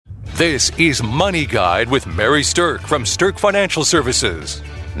This is Money Guide with Mary Stirk from Stirk Financial Services.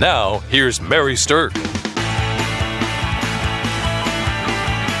 Now, here's Mary Stirk.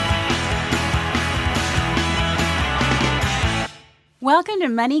 Welcome to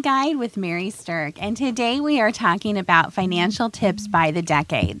Money Guide with Mary Stirk, and today we are talking about financial tips by the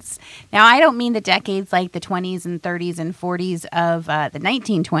decades. Now, I don't mean the decades like the 20s and 30s and 40s of the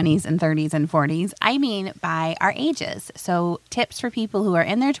 1920s and 30s and 40s. I mean by our ages. So tips for people who are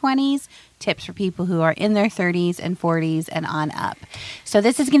in their 20s, tips for people who are in their 30s and 40s and on up. So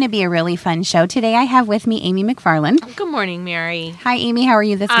this is going to be a really fun show. Today I have with me Amy McFarland. Good morning, Mary. Hi, Amy. How are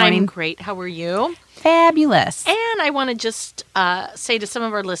you this morning? I'm great. How are you? Fabulous. And I want to just say to some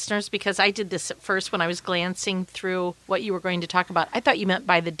of our listeners, because I did this at first when I was glancing through what you were going to talk about, I thought you meant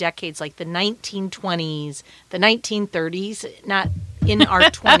by the decades, like the 1920s, the 1930s, not in our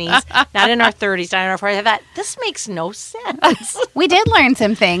 20s, not in our 30s, not in our 40s. I thought, this makes no sense. We did learn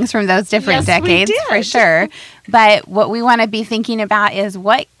some things from those different Yes, decades, we did. for sure. But what we want to be thinking about is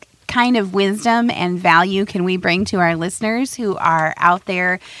what kind of wisdom and value can we bring to our listeners who are out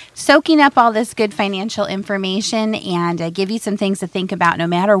there soaking up all this good financial information and give you some things to think about no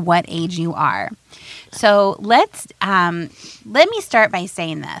matter what age you are. So let me start by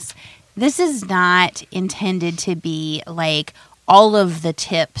saying this. This is not intended to be like all of the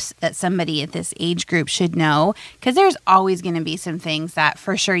tips that somebody at this age group should know, because there's always going to be some things that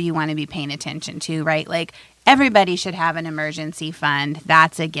for sure you want to be paying attention to, right? Like everybody should have an emergency fund.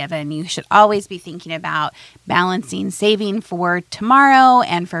 That's a given. You should always be thinking about balancing saving for tomorrow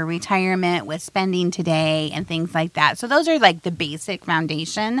and for retirement with spending today and things like that. So those are like the basic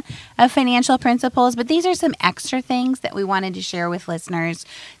foundation of financial principles. But these are some extra things that we wanted to share with listeners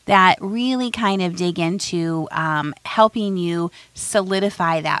that really kind of dig into helping you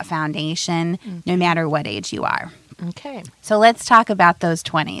solidify that foundation no matter what age you are. Okay. So let's talk about those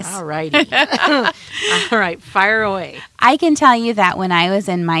 20s. All righty. All right. Fire away. I can tell you that when I was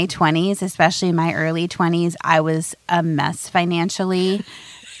in my 20s, especially my early 20s, I was a mess financially.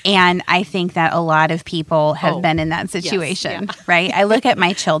 And I think that a lot of people have been in that situation, right? I look at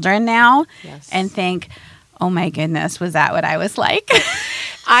my children now and think, oh my goodness, was that what I was like?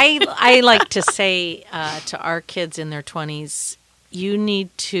 I like to say to our kids in their 20s, you need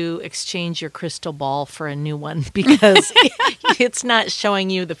to exchange your crystal ball for a new one because it's not showing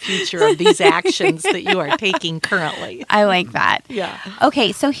you the future of these actions that you are taking currently. I like that. Yeah.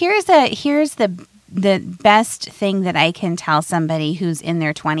 Okay, so here's the best thing that I can tell somebody who's in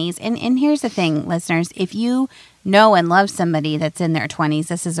their 20s. And here's the thing, listeners, if you know and love somebody that's in their 20s,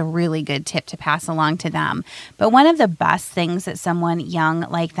 this is a really good tip to pass along to them. But one of the best things that someone young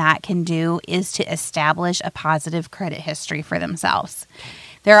like that can do is to establish a positive credit history for themselves.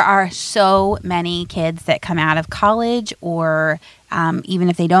 There are so many kids that come out of college or even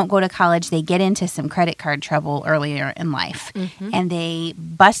if they don't go to college, they get into some credit card trouble earlier in life. And they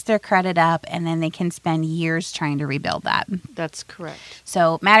bust their credit up and then they can spend years trying to rebuild that. That's correct.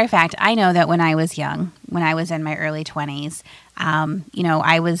 So, matter of fact, I know that when I was young, when I was in my early 20s,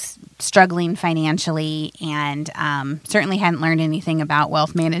 I was struggling financially and certainly hadn't learned anything about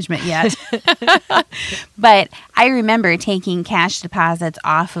wealth management yet. But I remember taking cash deposits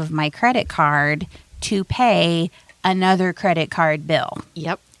off of my credit card to pay another credit card bill.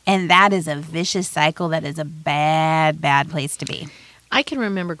 Yep. And that is a vicious cycle. That is a bad, bad place to be. I can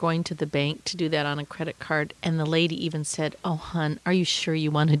remember going to the bank to do that on a credit card, and the lady even said, "Oh, hon, are you sure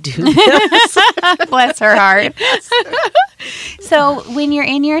you want to do this?" Bless her heart. So when you're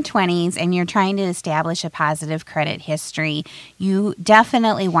in your 20s and you're trying to establish a positive credit history, you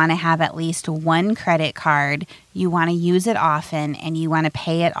definitely want to have at least one credit card. You want to use it often, and you want to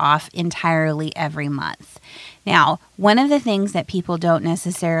pay it off entirely every month. Now, one of the things that people don't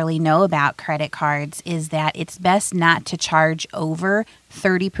necessarily know about credit cards is that it's best not to charge over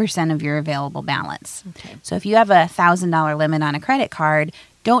 30% of your available balance. Okay. So if you have a $1,000 limit on a credit card,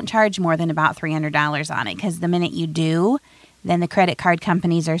 don't charge more than about $300 on it, because the minute you do, then the credit card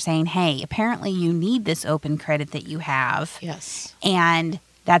companies are saying, hey, apparently you need this open credit that you have. Yes. And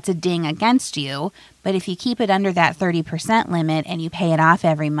that's a ding against you. But if you keep it under that 30% limit and you pay it off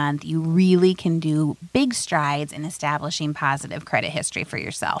every month, you really can do big strides in establishing positive credit history for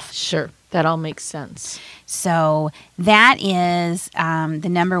yourself. Sure. That all makes sense. So that is the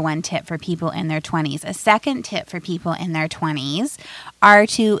number one tip for people in their 20s. A second tip for people in their 20s are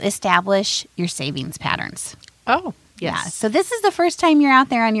to establish your savings patterns. Oh, yes. Yeah. So this is the first time you're out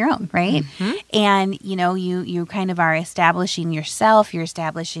there on your own, right? Mm-hmm. And, you kind of are establishing yourself. You're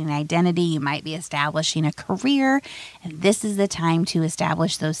establishing an identity. You might be establishing a career. And this is the time to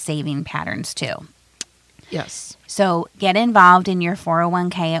establish those saving patterns too. Yes. So get involved in your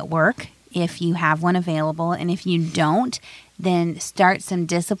 401k at work if you have one available. And if you don't, then start some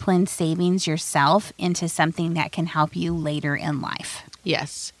disciplined savings yourself into something that can help you later in life.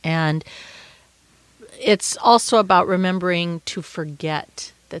 Yes. And it's also about remembering to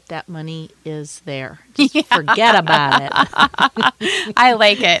forget that money is there. Just forget about it. I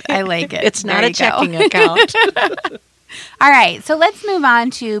like it. I like it. It's not There a you go. checking account. All right, so let's move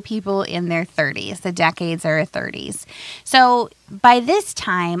on to people in their 30s, the decades or 30s. So by this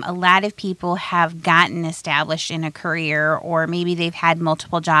time, a lot of people have gotten established in a career, or maybe they've had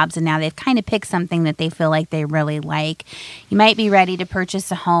multiple jobs and now they've kind of picked something that they feel like they really like. You might be ready to purchase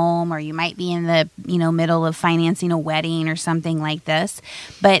a home, or you might be in the middle of financing a wedding or something like this.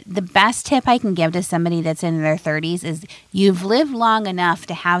 But the best tip I can give to somebody that's in their 30s is you've lived long enough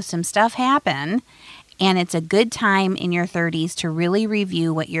to have some stuff happen. And it's a good time in your 30s to really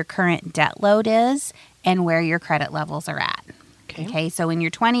review what your current debt load is and where your credit levels are at. Okay, so in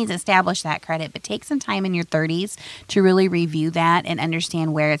your 20s, establish that credit, but take some time in your 30s to really review that and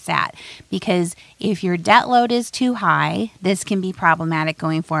understand where it's at. Because if your debt load is too high, this can be problematic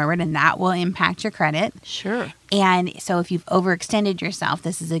going forward, and that will impact your credit. Sure. And so if you've overextended yourself,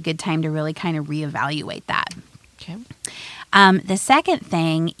 this is a good time to really kind of reevaluate that. Okay. The second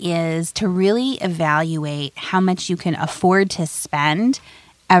thing is to really evaluate how much you can afford to spend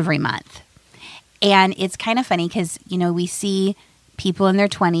every month. And it's kind of funny because, we see people in their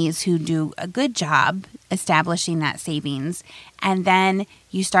 20s who do a good job establishing that savings. And then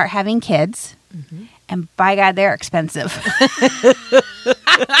you start having kids. Mm-hmm. And by God, they're expensive.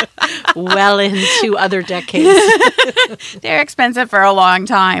 Well into other decades. They're expensive for a long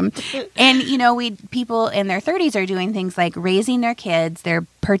time. And, people in their 30s are doing things like raising their kids. They're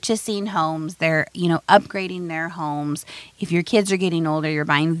purchasing homes. They're, upgrading their homes. If your kids are getting older, you're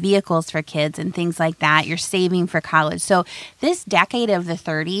buying vehicles for kids and things like that. You're saving for college. So this decade of the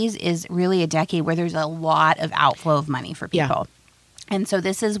 30s is really a decade where there's a lot of outflow of money for people. Yeah. And so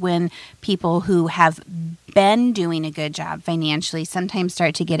this is when people who have been doing a good job financially sometimes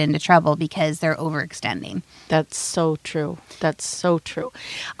start to get into trouble because they're overextending. That's so true. That's so true.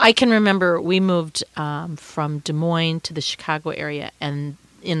 I can remember we moved from Des Moines to the Chicago area and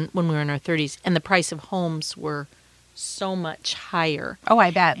when we were in our 30s, and the price of homes were so much higher. Oh,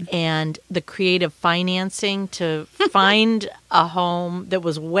 I bet. And the creative financing to find a home that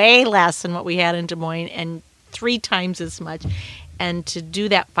was way less than what we had in Des Moines and 3 times as much. And to do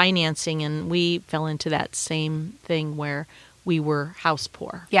that financing, and we fell into that same thing where we were house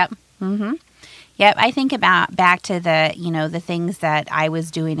poor. Yep. Mm-hmm. Yep. I think about back to the, the things that I was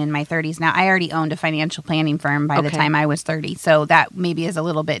doing in my 30s. Now, I already owned a financial planning firm by the time I was 30. So that maybe is a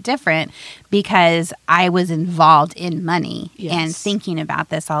little bit different because I was involved in money and thinking about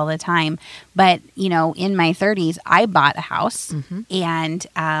this all the time. But, in my 30s, I bought a house and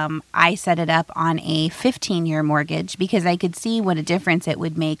I set it up on a 15-year mortgage because I could see what a difference it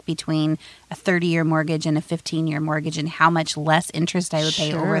would make between a 30-year mortgage and a 15-year mortgage and how much less interest I would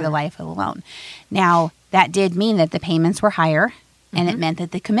pay over the life of the loan. Now, that did mean that the payments were higher and it meant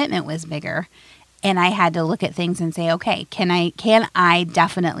that the commitment was bigger. And I had to look at things and say, okay, can I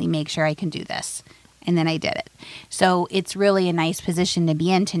definitely make sure I can do this? And then I did it. So it's really a nice position to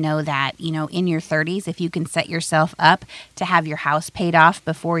be in to know that, in your 30s, if you can set yourself up to have your house paid off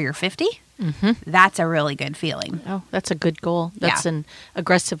before you're 50, that's a really good feeling. Oh, that's a good goal. That's an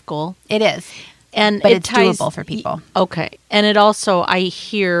aggressive goal. It is. But it's doable for people. Okay. And it also, I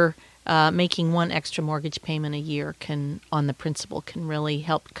hear making one extra mortgage payment a year on the principal can really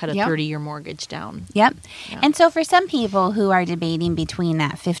help cut a 30-year mortgage down. Yep. Yeah. And so for some people who are debating between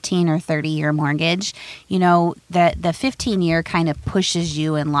that 15 or 30-year mortgage, the 15-year kind of pushes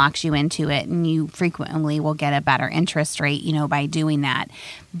you and locks you into it, and you frequently will get a better interest rate, by doing that.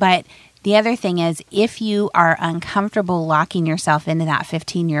 But the other thing is, if you are uncomfortable locking yourself into that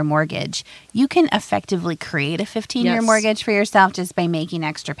 15-year mortgage, you can effectively create a 15-year mortgage for yourself just by making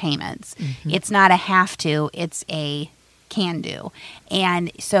extra payments. It's not a have to, it's a can do.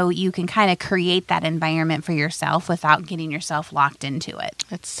 And so you can kind of create that environment for yourself without getting yourself locked into it.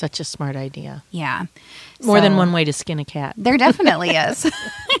 That's such a smart idea. Yeah. More than one way to skin a cat. There definitely is.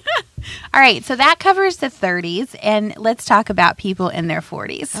 All right, so that covers the 30s, and let's talk about people in their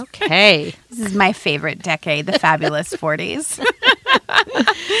 40s. Okay. This is my favorite decade, the fabulous 40s.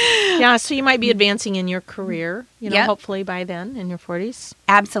 Yeah, so you might be advancing in your career, hopefully by then in your 40s.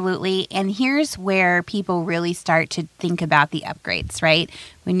 Absolutely. And here's where people really start to think about the upgrades, right?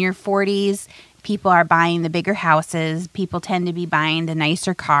 When you're 40s, people are buying the bigger houses. People tend to be buying the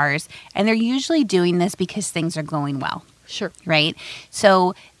nicer cars. And they're usually doing this because things are going well. Sure. Right?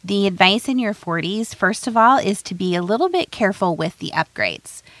 So the advice in your 40s, first of all, is to be a little bit careful with the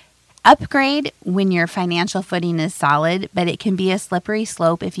upgrades. Upgrade when your financial footing is solid, but it can be a slippery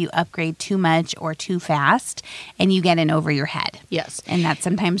slope if you upgrade too much or too fast and you get in over your head. Yes. And that's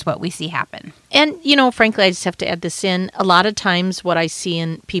sometimes what we see happen. And, frankly, I just have to add this in. A lot of times what I see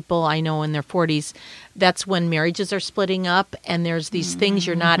in people I know in their 40s, that's when marriages are splitting up and there's these things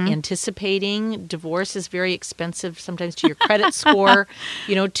you're not anticipating. Divorce is very expensive sometimes to your credit score,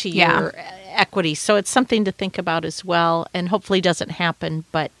 to your equity. So it's something to think about as well, and hopefully doesn't happen,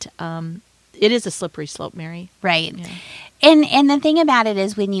 but it is a slippery slope, Mary. Right. Yeah. And the thing about it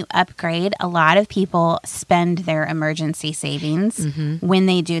is when you upgrade, a lot of people spend their emergency savings when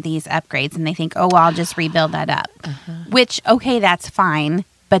they do these upgrades and they think, oh, well, I'll just rebuild that up, which, okay, that's fine.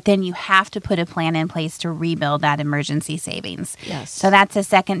 But then you have to put a plan in place to rebuild that emergency savings. Yes. So that's a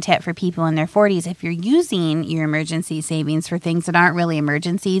second tip for people in their 40s. If you're using your emergency savings for things that aren't really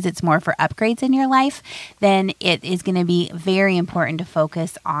emergencies, it's more for upgrades in your life, then it is going to be very important to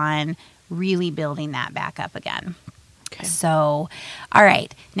focus on really building that back up again. Okay. So, all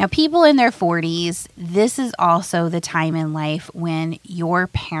right. Now, people in their 40s, this is also the time in life when your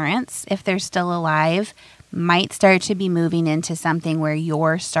parents, if they're still alive, might start to be moving into something where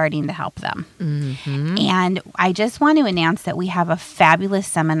you're starting to help them. And I just want to announce that we have a fabulous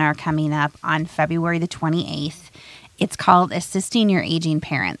seminar coming up on February the 28th. It's called Assisting Your Aging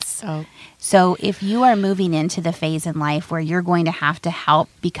Parents. Oh. So if you are moving into the phase in life where you're going to have to help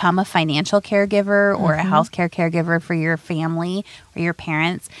become a financial caregiver or a healthcare caregiver for your family or your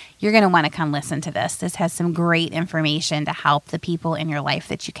parents, you're going to want to come listen to this. This has some great information to help the people in your life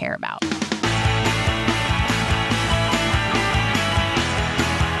that you care about.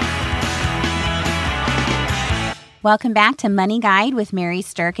 Welcome back to Money Guide with Mary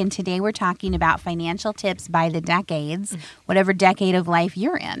Stirk, and today we're talking about financial tips by the decades, whatever decade of life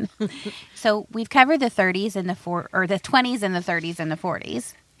you're in. So we've covered the 30s and the 20s and the 30s and the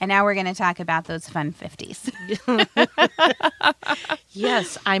 40s, and now we're going to talk about those fun 50s.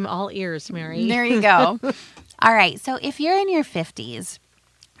 Yes, I'm all ears, Mary. There you go. All right, so if you're in your 50s,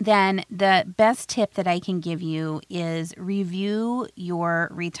 then the best tip that I can give you is review your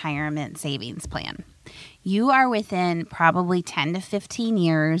retirement savings plan. You are within probably 10 to 15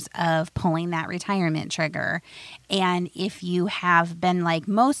 years of pulling that retirement trigger. And if you have been like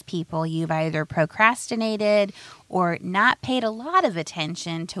most people, you've either procrastinated or not paid a lot of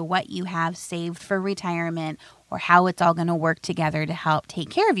attention to what you have saved for retirement or how it's all going to work together to help take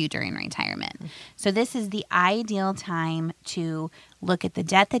care of you during retirement. So this is the ideal time to look at the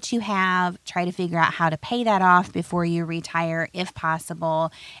debt that you have, try to figure out how to pay that off before you retire if possible,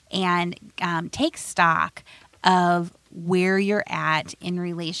 and take stock of where you're at in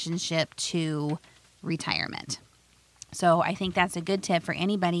relationship to retirement. So I think that's a good tip for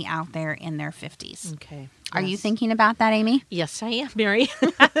anybody out there in their 50s. Okay. Are you thinking about that, Amy? Yes, I am, Mary.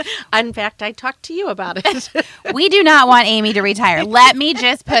 In fact, I talked to you about it. We do not want Amy to retire. Let me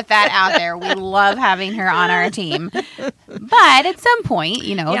just put that out there. We love having her on our team. But at some point,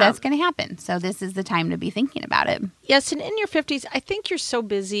 that's going to happen. So this is the time to be thinking about it. Yes, and in your 50s, I think you're so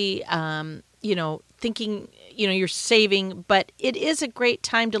busy, thinking, you're saving, but it is a great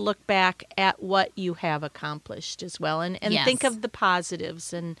time to look back at what you have accomplished as well and Yes. think of the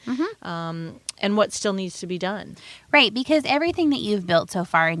positives and what still needs to be done. Right, because everything that you've built so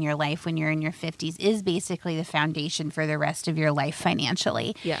far in your life when you're in your 50s is basically the foundation for the rest of your life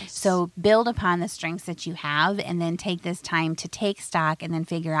financially. Yes. So build upon the strengths that you have and then take this time to take stock and then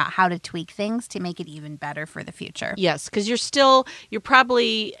figure out how to tweak things to make it even better for the future. Yes, because you're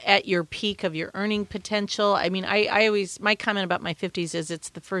probably at your peak of your earning potential. I mean, I always, my comment about my 50s is it's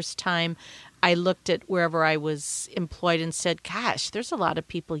the first time I looked at wherever I was employed and said, gosh, there's a lot of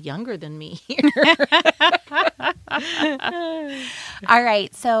people younger than me here. All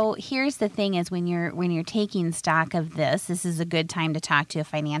right. So here's the thing is when you're taking stock of this is a good time to talk to a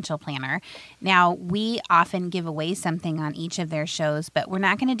financial planner. Now, we often give away something on each of their shows, but we're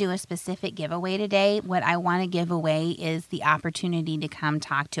not going to do a specific giveaway today. What I want to give away is the opportunity to come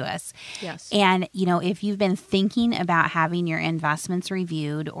talk to us. Yes. And, if you've been thinking about having your investments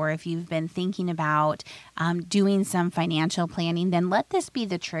reviewed or if you've been thinking about doing some financial planning, then let this be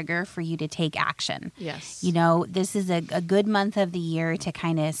the trigger for you to take action. Yes. This is a good month of the year to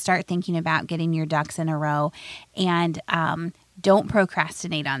kind of start thinking about getting your ducks in a row, and don't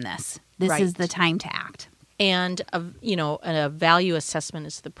procrastinate on this. This Right. is the time to act. And, a value assessment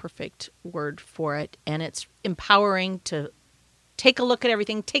is the perfect word for it. And it's empowering to take a look at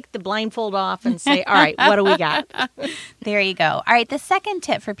everything, take the blindfold off and say, all right, what do we got? There you go. All right. The second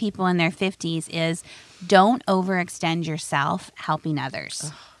tip for people in their 50s is don't overextend yourself helping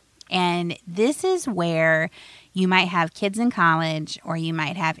others. And this is where you might have kids in college or you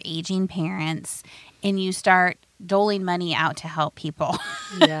might have aging parents and you start doling money out to help people.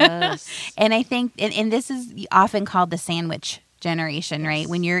 Yes. And I think, and this is often called the sandwich generation, right?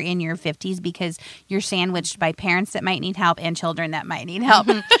 When you're in your 50s, because you're sandwiched by parents that might need help and children that might need help.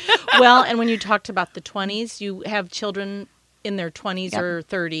 Well, and when you talked about the 20s, you have children in their 20s or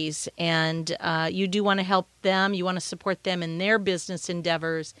 30s, and you do want to help them. You want to support them in their business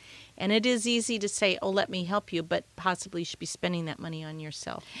endeavors. And it is easy to say, oh, let me help you, but possibly you should be spending that money on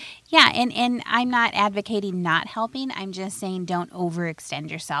yourself. Yeah, and I'm not advocating not helping. I'm just saying don't overextend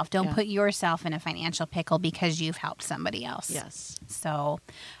yourself. Don't put yourself in a financial pickle because you've helped somebody else. Yes. So, all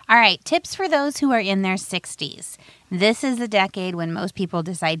right, tips for those who are in their 60s. This is the decade when most people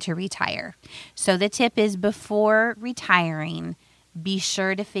decide to retire. So the tip is before retiring, be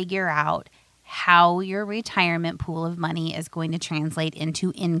sure to figure out how your retirement pool of money is going to translate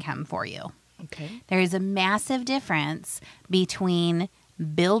into income for you. Okay. There is a massive difference between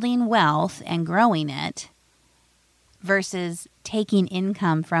building wealth and growing it versus taking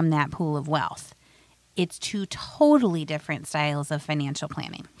income from that pool of wealth. It's two totally different styles of financial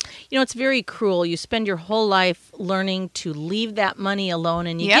planning. You know, it's very cruel. You spend your whole life learning to leave that money alone,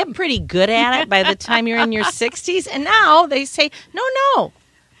 and you get pretty good at it by the time you're in your 60s. And now they say, no.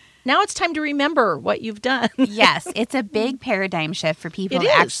 Now it's time to remember what you've done. Yes, it's a big paradigm shift for people It to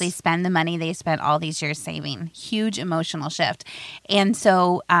is. actually spend the money they spent all these years saving. Huge emotional shift. And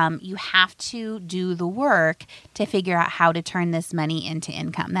so you have to do the work to figure out how to turn this money into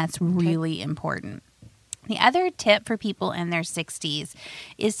income. That's really important. The other tip for people in their 60s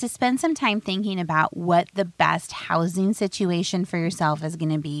is to spend some time thinking about what the best housing situation for yourself is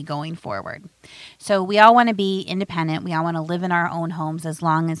going to be going forward. So we all want to be independent. We all want to live in our own homes as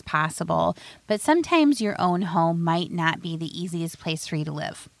long as possible. But sometimes your own home might not be the easiest place for you to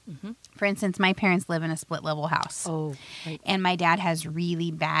live. Mm-hmm. For instance, my parents live in a split-level house. Oh, right. And my dad has really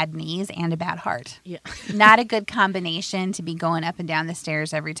bad knees and a bad heart. Yeah. Not a good combination to be going up and down the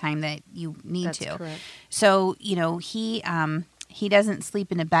stairs every time that you need That's to. correct. So, you know, he doesn't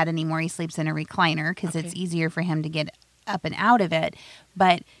sleep in a bed anymore. He sleeps in a recliner because it's easier for him to get up and out of it.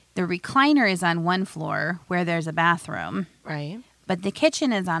 But the recliner is on one floor where there's a bathroom. Right. But the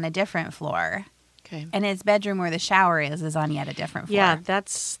kitchen is on a different floor. Okay. And his bedroom where the shower is on yet a different floor. Yeah,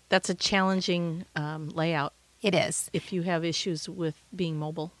 that's a challenging layout It is. if you have issues with being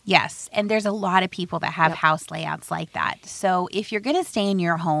mobile. Yes. And there's a lot of people that have house layouts like that. So if you're going to stay in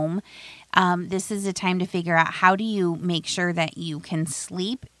your home, this is a time to figure out how do you make sure that you can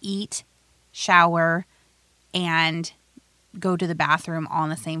sleep, eat, shower, and go to the bathroom all on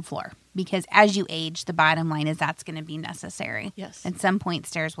the same floor. Because as you age, the bottom line is that's going to be necessary. Yes. At some point,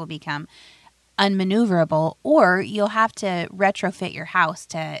 stairs will become unmaneuverable, or you'll have to retrofit your house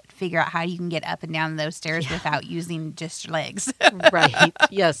to figure out how you can get up and down those stairs without using just your legs. Right.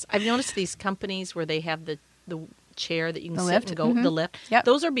 Yes. I've noticed these companies where they have the chair that you can The sit lift? and go, the lift. Yep.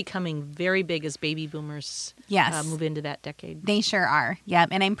 Those are becoming very big as baby boomers Yes. move into that decade. They sure are. Yep.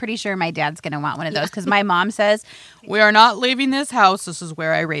 And I'm pretty sure my dad's going to want one of those because my mom says, we are not leaving this house. This is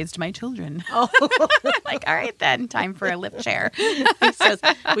where I raised my children. Oh, Like, all right, then, time for a lift chair. he says,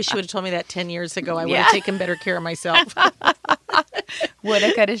 wish you would have told me that 10 years ago. I would have taken better care of myself.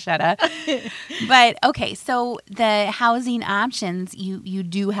 Woulda, coulda, shoulda. But, okay, so the housing options, you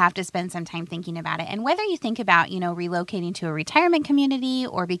do have to spend some time thinking about it. And whether you think about, relocating to a retirement community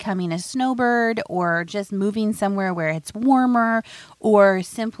or becoming a snowbird or just moving somewhere where it's warmer or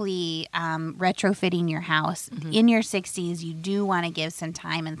simply retrofitting your house, in your 60s, you do want to give some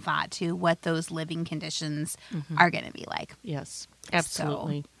time and thought to what those living conditions are going to be like. Yes,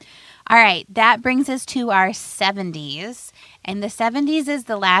 absolutely. All right, that brings us to our 70s. And the 70s is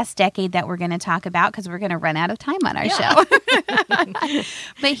the last decade that we're going to talk about because we're going to run out of time on our show.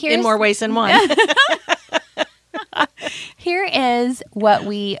 But here's In more ways than one. Here is what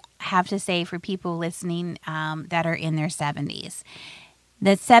we have to say for people listening that are in their 70s.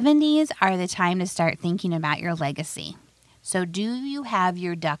 The 70s are the time to start thinking about your legacy. So do you have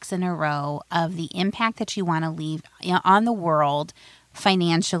your ducks in a row of the impact that you want to leave on the world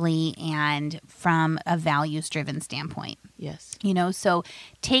financially and from a values-driven standpoint? Yes. So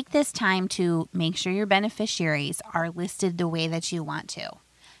take this time to make sure your beneficiaries are listed the way that you want to.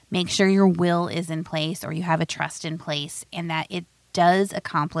 Make sure your will is in place or you have a trust in place and that it does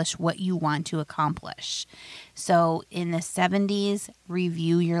accomplish what you want to accomplish. So in the 70s,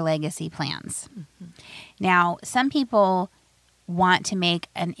 review your legacy plans. Now, some people want to make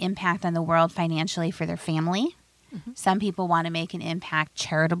an impact on the world financially for their family. Some people want to make an impact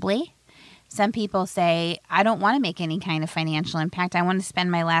charitably. Some people say, I don't want to make any kind of financial impact. I want to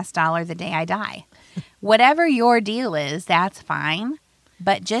spend my last dollar the day I die. Whatever your deal is, that's fine.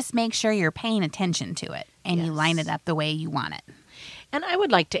 But just make sure you're paying attention to it and you line it up the way you want it. And I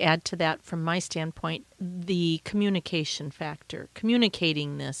would like to add to that, from my standpoint, the communication factor,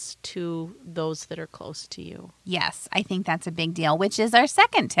 communicating this to those that are close to you. Yes, I think that's a big deal, which is our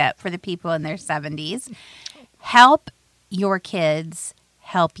second tip for the people in their 70s. Help your kids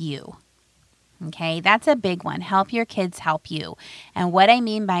help you. Okay, that's a big one. Help your kids help you. And what I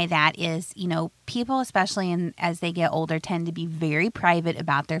mean by that is, people, especially as they get older, tend to be very private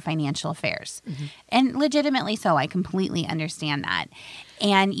about their financial affairs. And legitimately so. I completely understand that.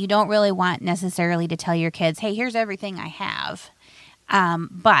 And you don't really want necessarily to tell your kids, hey, here's everything I have.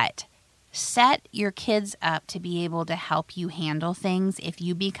 But set your kids up to be able to help you handle things if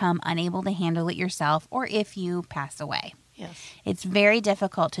you become unable to handle it yourself or if you pass away. Yes. It's very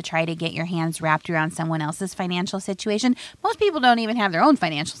difficult to try to get your hands wrapped around someone else's financial situation. Most people don't even have their own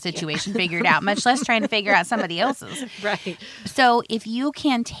financial situation figured out, much less trying to figure out somebody else's. Right. So if you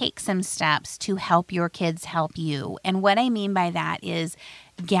can take some steps to help your kids help you, and what I mean by that is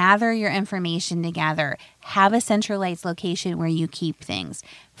gather your information together, have a centralized location where you keep things,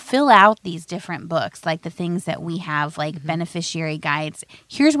 fill out these different books, like the things that we have, like beneficiary guides.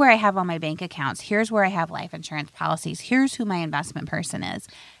 Here's where I have all my bank accounts. Here's where I have life insurance policies. Here's who my investment person is.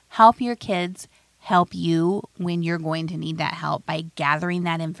 Help your kids help you when you're going to need that help by gathering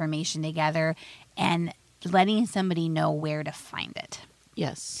that information together and letting somebody know where to find it.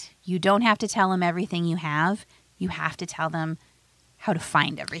 Yes. You don't have to tell them everything you have. You have to tell them how to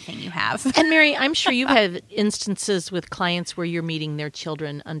find everything you have. And Mary, I'm sure you've had instances with clients where you're meeting their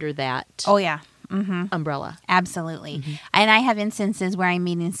children under that umbrella. Absolutely. And I have instances where I'm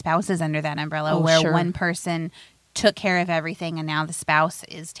meeting spouses under that umbrella where one person took care of everything and now the spouse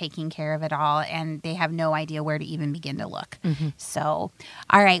is taking care of it all and they have no idea where to even begin to look. So,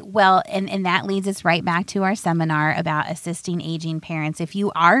 all right. Well, and that leads us right back to our seminar about assisting aging parents. If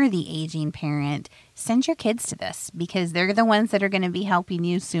you are the aging parent, send your kids to this because they're the ones that are going to be helping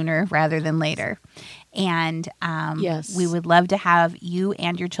you sooner rather than later. And we would love to have you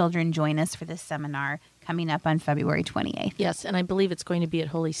and your children join us for this seminar coming up on February 28th. Yes, and I believe it's going to be at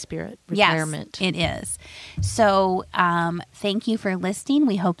Holy Spirit Retirement. Yes, it is. So thank you for listening.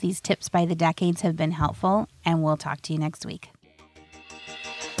 We hope these tips by the decades have been helpful, and we'll talk to you next week.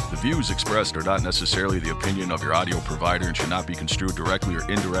 The views expressed are not necessarily the opinion of your audio provider and should not be construed directly or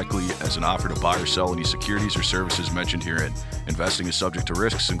indirectly as an offer to buy or sell any securities or services mentioned herein. Investing is subject to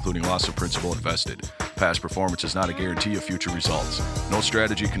risks, including loss of principal invested. Past performance is not a guarantee of future results. No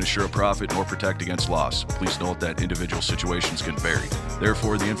strategy can assure a profit nor protect against loss. Please note that individual situations can vary.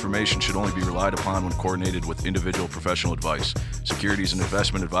 Therefore, the information should only be relied upon when coordinated with individual professional advice. Securities and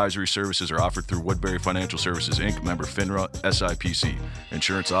investment advisory services are offered through Woodbury Financial Services, Inc., member FINRA, SIPC.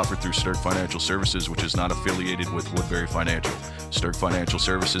 Insurance offered through Stirk Financial Services, which is not affiliated with Woodbury Financial. Stirk Financial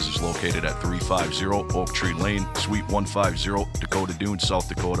Services is located at 350 Oak Tree Lane, Suite 150, Dakota Dunes, South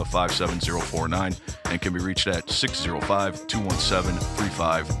Dakota 57049, and can be reached at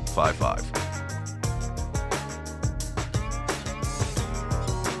 605-217-3555.